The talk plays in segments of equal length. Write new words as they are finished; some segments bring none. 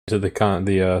to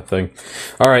the thing.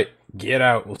 All right, get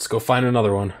out. Let's go find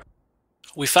another one.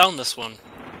 We found this one.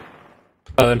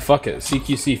 Then fuck it.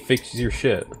 CQC fix your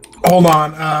shit. Hold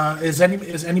on. Is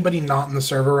anybody not in the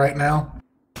server right now,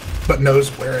 but knows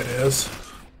where it is?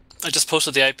 I just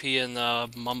posted the IP in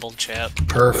Mumble chat.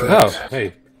 Perfect. Oh,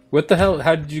 hey. What the hell?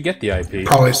 How did you get the IP?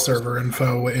 Probably server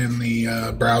info in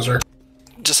the browser.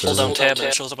 Just hold down tab and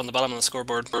it shows up on the bottom of the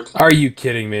scoreboard. Are you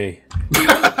kidding me?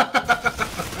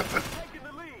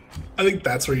 I think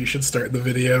that's where you should start the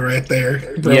video right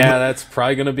there. Yeah, that's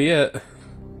probably gonna be it.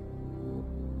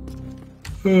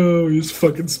 Oh, we just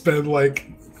fucking spend like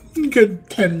a good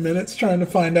 10 minutes trying to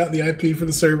find out the IP for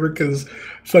the server because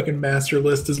fucking master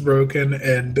list is broken,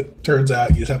 and turns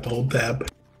out you just have to hold tab.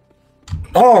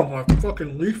 Oh, my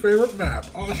fucking least favorite map.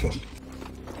 Awesome.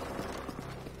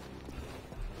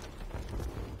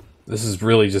 This is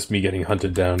really just me getting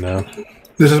hunted down now.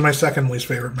 This is my second least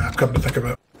favorite map, come to think of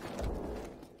it.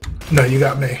 No, you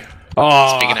got me.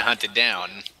 Oh, Speaking of hunted down.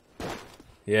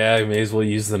 yeah, I may as well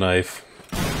use the knife.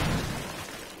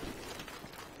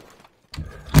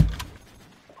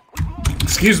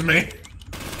 Excuse me.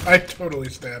 I totally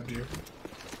stabbed you.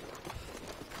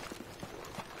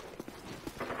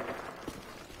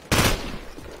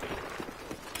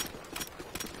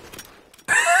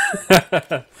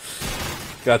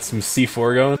 Got some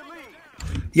C4 going.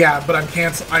 Yeah, but I'm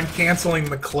canceling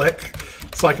the click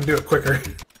so I can do it quicker.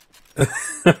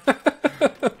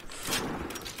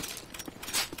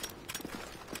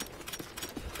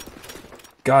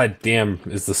 God damn,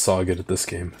 is the saw good at this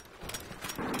game?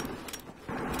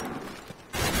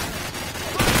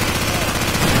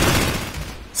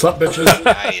 What's up, bitches?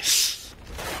 Nice.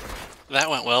 That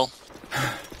went well.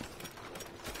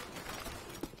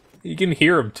 You can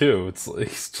hear him too. It's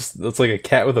like a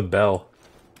cat with a bell.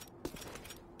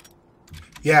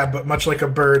 Yeah, but much like a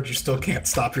bird, you still can't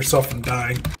stop yourself from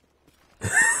dying.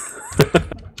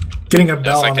 Getting a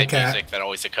bell That's like on a that cat. music that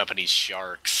always accompanies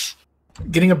sharks.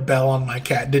 Getting a bell on my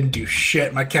cat didn't do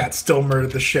shit. My cat still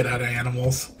murdered the shit out of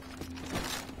animals.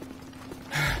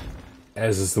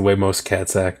 As is the way most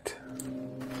cats act.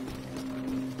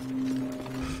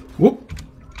 Whoop.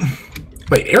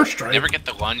 Wait, airstrike? Never get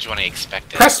the lunge when I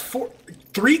expect it. Press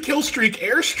 3 kill streak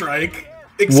airstrike?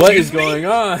 Excuse What is me? going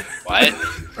on? What?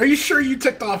 Are you sure you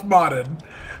ticked off modded?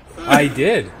 I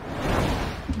did.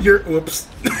 Whoops.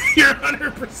 You're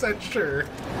 100% sure.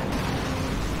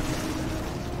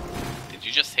 Did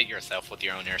you just hit yourself with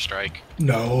your own airstrike?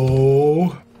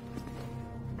 No.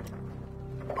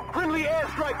 Friendly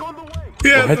airstrike on the way.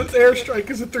 Yeah, What? this airstrike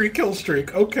is a 3 kill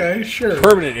streak. Okay, sure.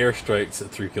 Permanent airstrikes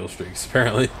at 3 kill streaks,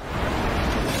 apparently.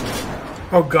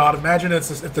 Oh god, imagine if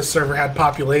the server had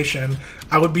population.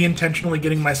 I would be intentionally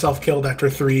getting myself killed after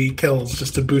 3 kills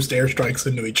just to boost airstrikes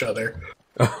into each other.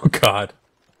 Oh god.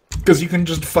 Because you can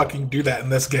just fucking do that in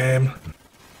this game.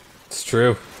 It's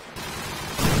true.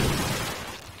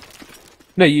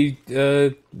 No,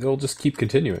 they'll just keep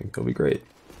continuing. It'll be great.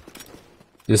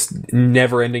 Just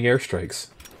never-ending airstrikes.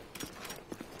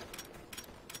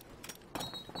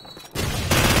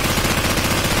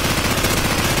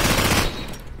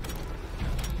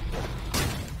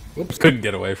 Whoops. Couldn't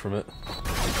get away from it.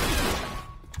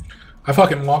 I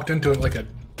fucking walked into it like a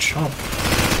chump.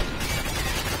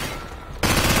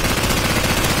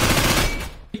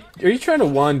 Are you trying to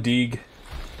Wandig?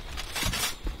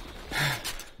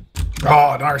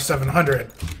 Oh, an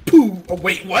R700. Pooh! Oh,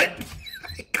 wait, what?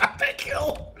 I got that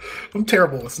kill. I'm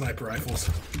terrible with sniper rifles.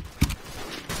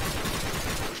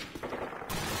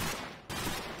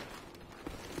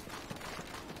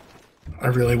 I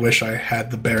really wish I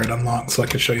had the Barrett unlocked so I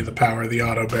could show you the power of the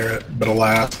auto Barrett, but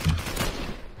alas.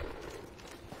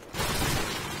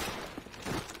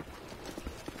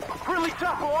 Friendly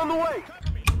chopper on the way.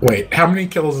 Wait, how many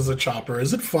kills is a chopper?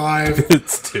 Is it 5?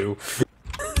 It's 2.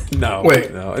 No,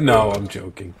 Wait. no, I'm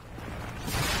joking.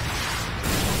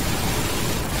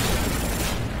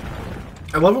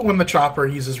 I love it when the chopper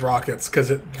uses rockets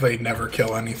because they never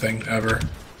kill anything ever.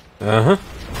 Uh-huh.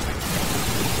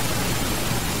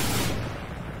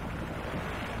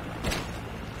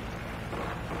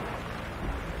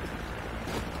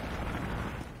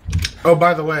 Oh,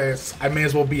 by the way, I may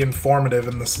as well be informative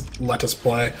in this Let Us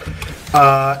Play.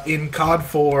 In COD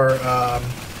 4,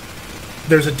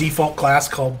 there's a default class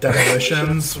called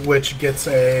Demolitions, which gets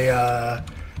a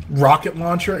rocket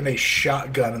launcher and a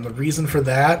shotgun. And the reason for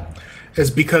that is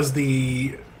because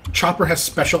the chopper has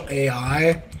special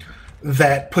AI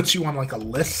that puts you on like a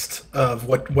list of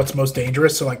what's most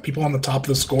dangerous. So like people on the top of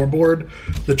the scoreboard,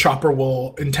 the chopper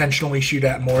will intentionally shoot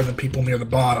at more than people near the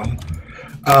bottom.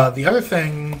 The other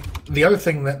thing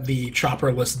that the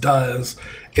chopper list does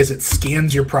is it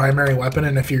scans your primary weapon,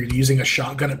 and if you're using a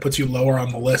shotgun, it puts you lower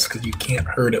on the list because you can't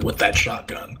hurt it with that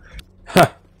shotgun.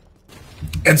 Huh.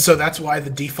 And so that's why the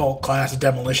default class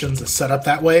Demolitions is set up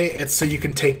that way. It's so you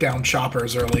can take down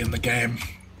choppers early in the game.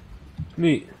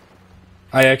 Neat.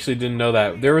 I actually didn't know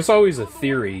that. There was always a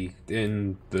theory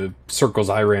in the circles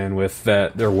I ran with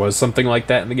that there was something like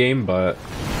that in the game, but...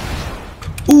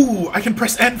 Ooh, I can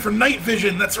press N for night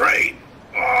vision, that's right!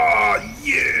 Oh,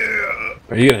 yeah!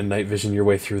 Are you gonna night vision your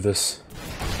way through this?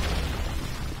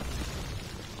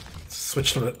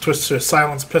 Twist to a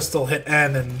silence pistol, hit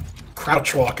N, and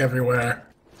crouch walk everywhere.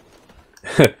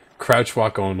 Crouch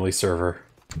walk only server.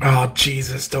 Oh,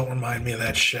 Jesus, don't remind me of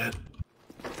that shit.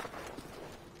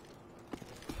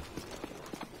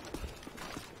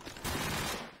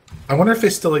 I wonder if they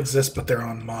still exist, but they're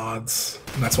on mods,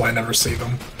 and that's why I never see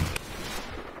them.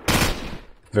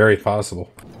 Very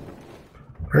possible.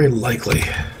 Very likely.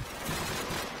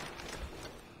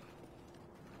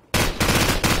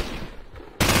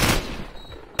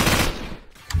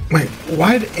 Wait,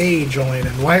 why'd A join,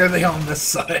 and why are they on this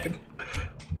side?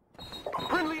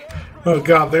 Oh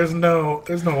god, there's no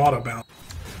auto bounce.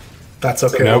 That's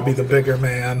okay, I'll Nope. be the bigger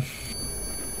man.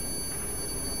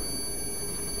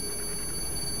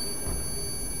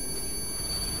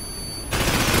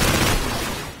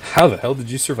 How the hell did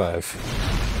you survive?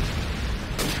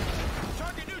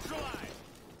 Target neutralized.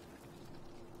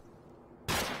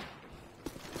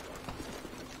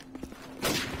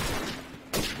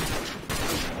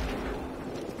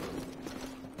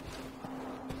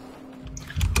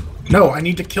 No, I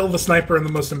need to kill the sniper in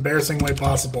the most embarrassing way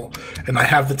possible, and I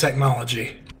have the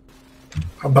technology.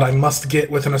 But I must get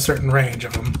within a certain range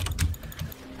of him.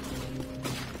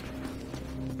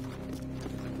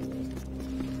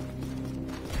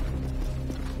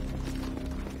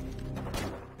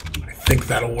 I think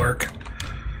that'll work.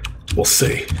 We'll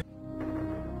see.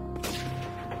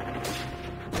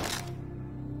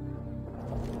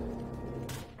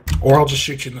 Or I'll just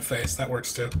shoot you in the face. That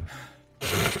works too.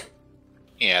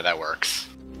 Yeah, that works.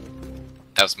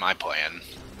 That was my plan.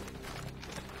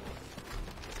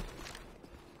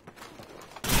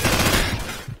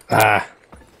 Ah.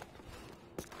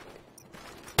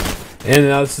 And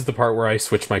now this is the part where I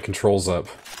switch my controls up.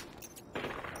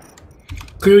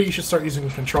 Clearly you should start using a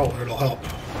controller. It'll help.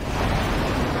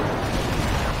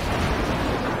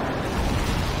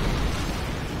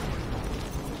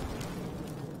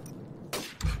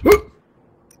 Whoop!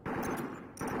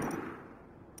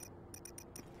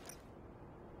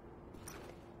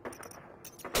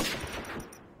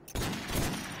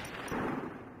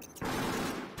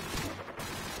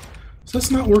 Does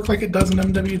this not work like it does in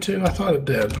MW2? I thought it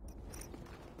did.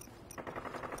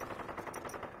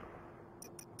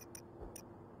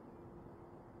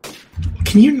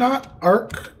 Can you not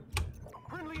arc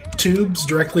tubes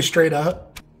directly straight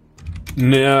up?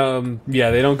 No,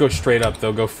 yeah, they don't go straight up.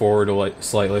 They'll go forward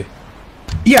slightly.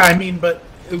 Yeah, I mean, but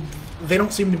they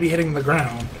don't seem to be hitting the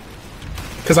ground.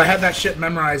 Because I had that shit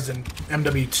memorized in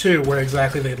MW2 where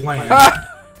exactly they'd land.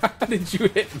 How did you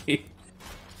hit me?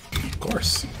 Of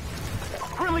course.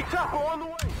 Friendly chopper on the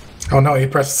way. Oh no, he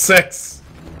pressed 6.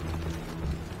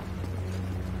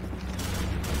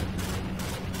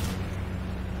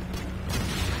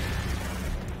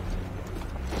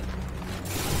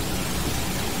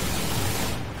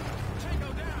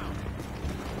 Tango down.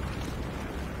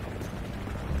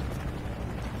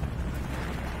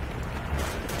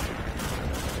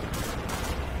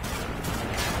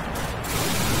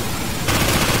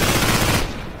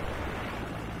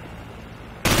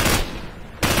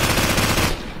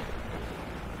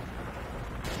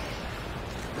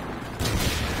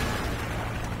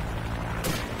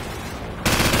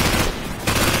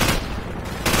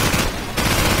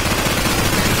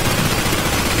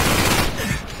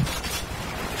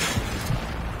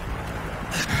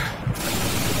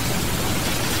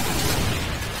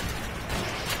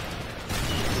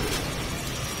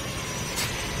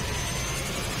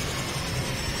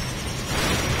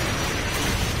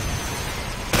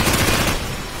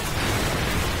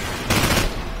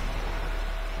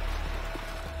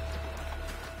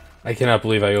 I cannot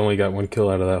believe I only got one kill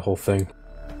out of that whole thing.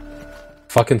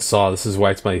 Fucking Saw, this is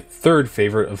why it's my third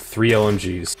favorite of 3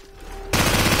 LMGs.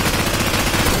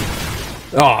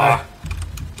 Ah.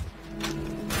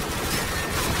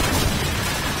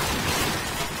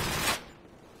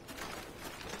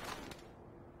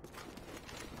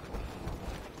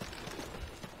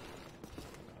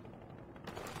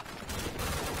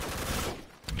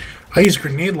 I use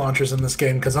grenade launchers in this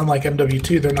game because unlike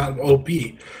MW2, they're not OP.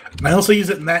 And I also use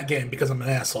it in that game because I'm an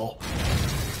asshole.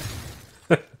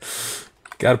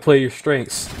 Gotta play your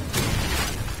strengths.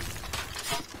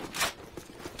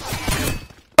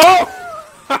 Oh!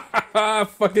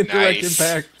 Fucking direct Nice.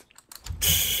 impact.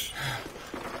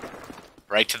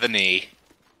 Right to the knee.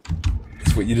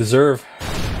 That's what you deserve.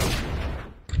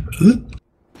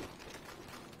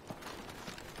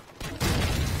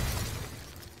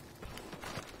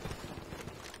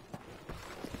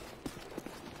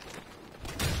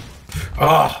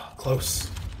 Ah, close.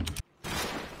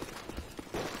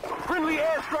 Friendly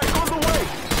airstrike on the way.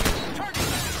 Target.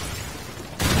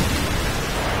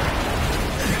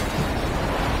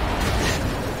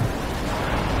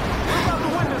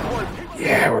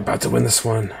 Yeah, we're about to win this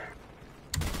one.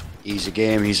 Easy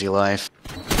game, easy life.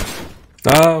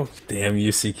 Oh, damn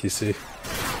you, CQC. You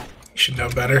should know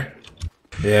better.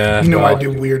 Yeah. You know well, I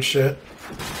do weird shit.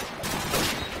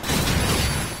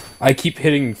 I keep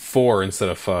hitting 4 instead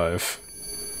of 5.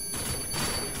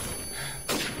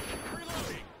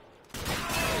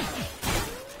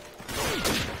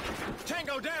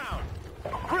 Tango down.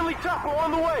 Friendly chopper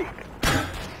on the way.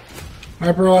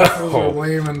 Sniper rifles are Oh.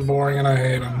 lame and boring, and I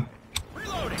hate them.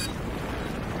 Reloading.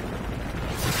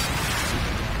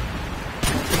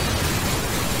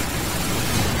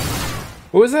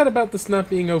 What was that about this not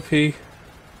being OP?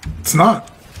 It's not.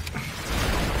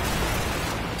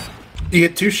 You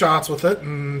get 2 shots with it,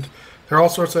 and there are all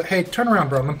sorts of. Hey, turn around,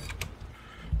 Broman.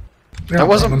 Turn That around,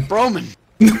 wasn't Broman.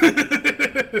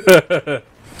 Broman.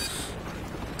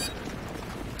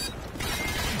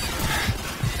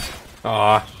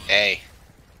 Aw. Hey.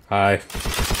 Hi.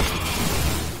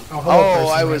 Oh, hello, Oh, person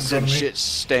I right was front in of me. shit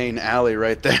stain alley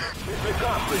right there.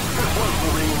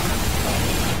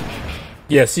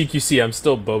 Yeah, CQC, I'm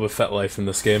still Boba Fett life in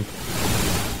this game.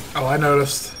 Oh, I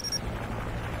noticed.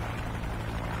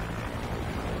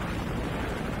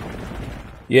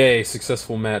 Yay,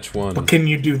 successful match 1. Well, can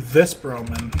you do this,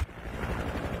 Broman?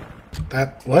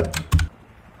 That what?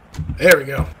 There we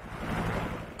go.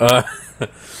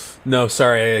 No,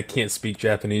 sorry, I can't speak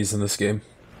Japanese in this game.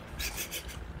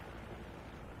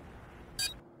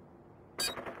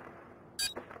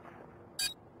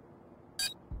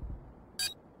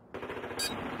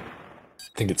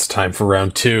 I think it's time for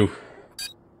round 2.